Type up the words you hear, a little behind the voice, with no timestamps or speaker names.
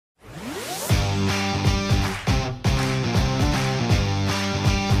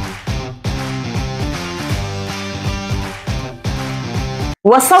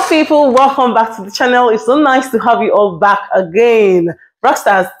What's up, people? Welcome back to the channel. It's so nice to have you all back again.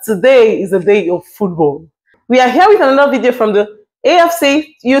 Rockstars, today is the day of football. We are here with another video from the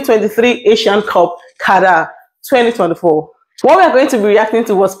AFC U23 Asian Cup Qatar 2024. What we are going to be reacting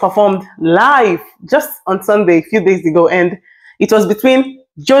to was performed live just on Sunday, a few days ago, and it was between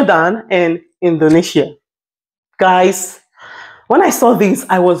Jordan and Indonesia. Guys, when I saw this,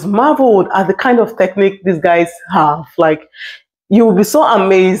 I was marveled at the kind of technique these guys have. Like, you will be so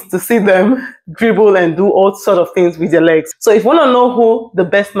amazed to see them dribble and do all sort of things with their legs. So if you want to know who the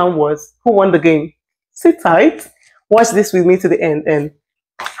best man was, who won the game, sit tight, watch this with me to the end, and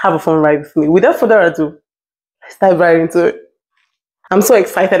have a fun ride with me. Without further ado, let's dive right into it. I'm so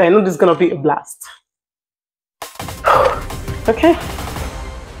excited. I know this is going to be a blast. Okay.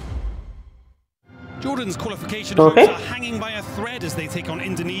 Jordan's qualification hopes are hanging by a thread as they take on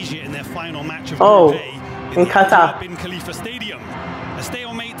Indonesia in their final match of Group A in Qatar. Bin Khalifa Stadium. A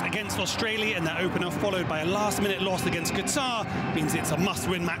stalemate against Australia in their opener, followed by a last-minute loss against Qatar, means it's a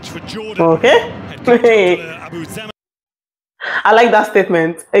must-win match for Jordan. I like that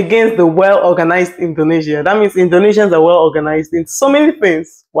statement, against the well-organized Indonesia. That means Indonesians are well-organized in so many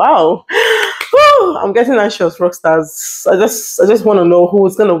things. Wow. I'm getting anxious, Rockstars. I just want to know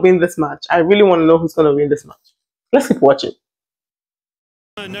who's going to win this match. I really want to know who's going to win this match. Let's keep watching.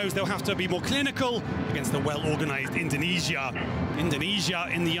 Knows they'll have to be more clinical against the well-organised Indonesia. Indonesia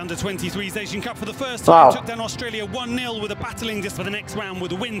in the Under-23s Asian Cup for the first time took down Australia 1-0 with a battling just for the next round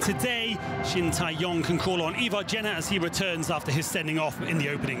with a win today. Shin Tae-yong can call on Ivar Jenner as he returns after his sending off in the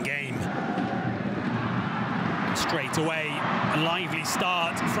opening game. Straight away, a lively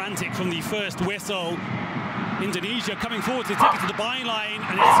start, frantic from the first whistle. Indonesia coming forward to take it to the byline,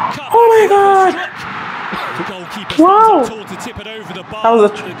 and it's cut. Oh my God! The goalkeeper stands up tall to tip it over the bar. That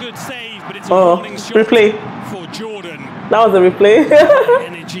was a good save, but it's a warning shot for Jordan. That was a replay.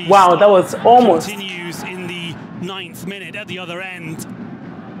 Wow, that was almost. Continues in the 9th minute at the other end.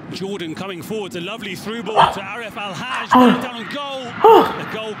 Jordan coming forward, a lovely through ball to Arif Al-Haj, down on goal. The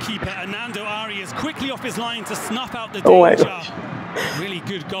goalkeeper, Anando Ari, is quickly off his line to snuff out the danger. Really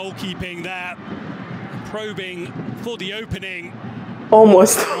good goalkeeping there. Probing for the opening.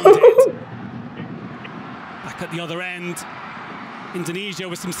 Almost. Back at the other end, Indonesia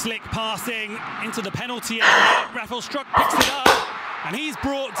with some slick passing into the penalty area. Rafael Struck picks it up, and he's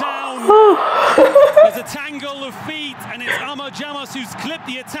brought down. There's a tangle of feet, and it's Ahmad Jamas who's clipped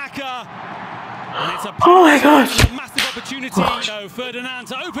the attacker. And it's a massive opportunity. So Ferdinand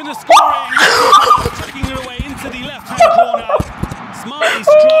to open the scoring, tucking it away into the left-hand corner. Smartly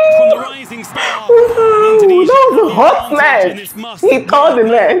struck from the rising star. That was a hot match. He called the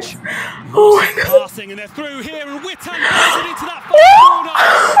match. Oh my God. Passing, and they're through here, and Witan goes it into that far corner.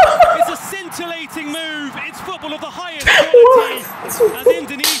 It's a scintillating move. It's football of the highest quality. As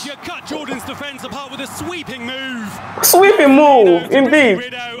Indonesia cut Jordan's defence apart with a sweeping move. Sweeping move,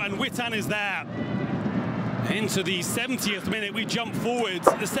 indeed. And Witan is there. Into the 70th minute, we jump forwards.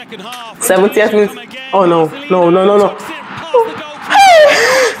 The second half. 70th minute. Oh no, no.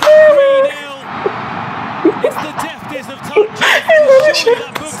 It's the deftest of touches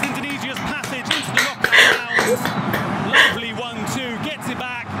that books Indonesia's passage into the knockout rounds. Lovely 1-2, gets it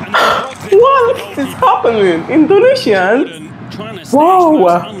back, and what is happening? Indonesians? Trying to stage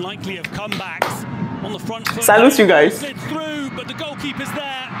most unlikely of comebacks on the front foot. Salute you guys. Slid through, but the goalkeeper's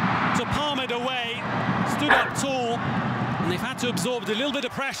there to palm it away. Stood up tall, and they've had to absorb a little bit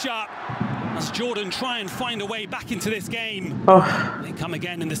of pressure as Jordan try and find a way back into this game. They come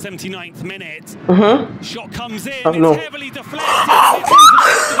again in the 79th minute. Shot comes in, it's heavily deflected, it's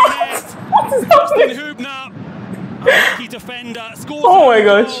into the net. Justin Hubner, a lucky defender, scores a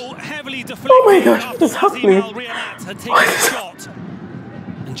goal, heavily deflected. Oh my gosh, what is happening? Had taken a shot.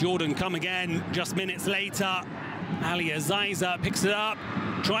 And Jordan come again just minutes later. Ali Aziza picks it up,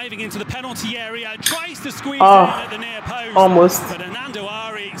 driving into the penalty area, tries to squeeze in at the near post. Almost. But Anando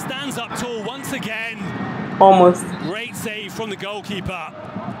Ari stands up tall once again. Almost. Great save from the goalkeeper.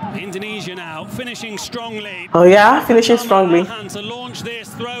 Indonesia now finishing strongly. Oh yeah, finishing strongly. To launch this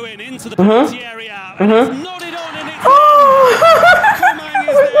throw in into the penalty area. And it's nodded on, and it's Kumang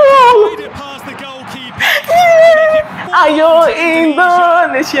is there to it past the goalkeeper. Ayo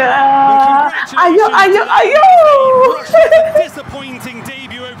Indonesia! Ayo! Disappointing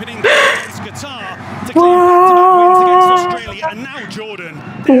debut opening game against Qatar to claim back-to-back wins against Australia, and now Jordan.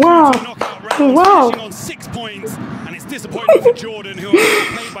 Knockout round, finishing on 6 points, and it's disappointing for Jordan, who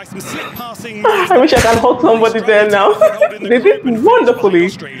are played by some slick passing. I wish I could hold somebody there now. They did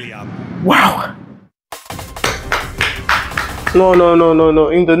wonderfully. Wow. No, no, no, no, no.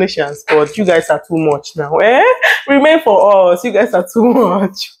 Indonesians, but you guys are too much now. Eh? Remain for us. You guys are too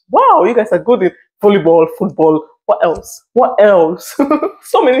much. Wow, you guys are good in volleyball, football. What else? What else?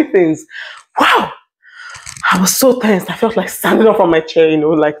 So many things. Wow. I was so tense. I felt like standing up from my chair, you know,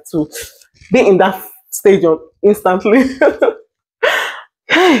 like to be in that stadium instantly.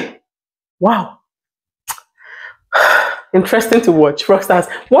 Hey, wow. Interesting to watch. Rockstars,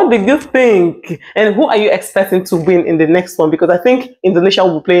 what did you think? And who are you expecting to win in the next one? Because I think Indonesia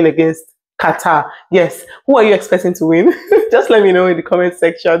will be playing against Qatar. Yes. Who are you expecting to win? Just let me know in the comment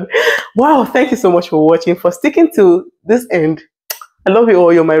section. Wow. Thank you so much for watching, for sticking to this end. I love you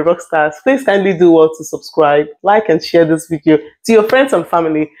all. You're my rock stars. Please kindly do well to subscribe, like, and share this video to your friends and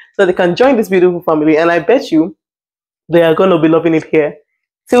family so they can join this beautiful family. And I bet you they are going to be loving it here.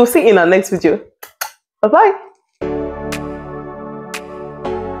 So we'll see you in our next video. Bye-bye.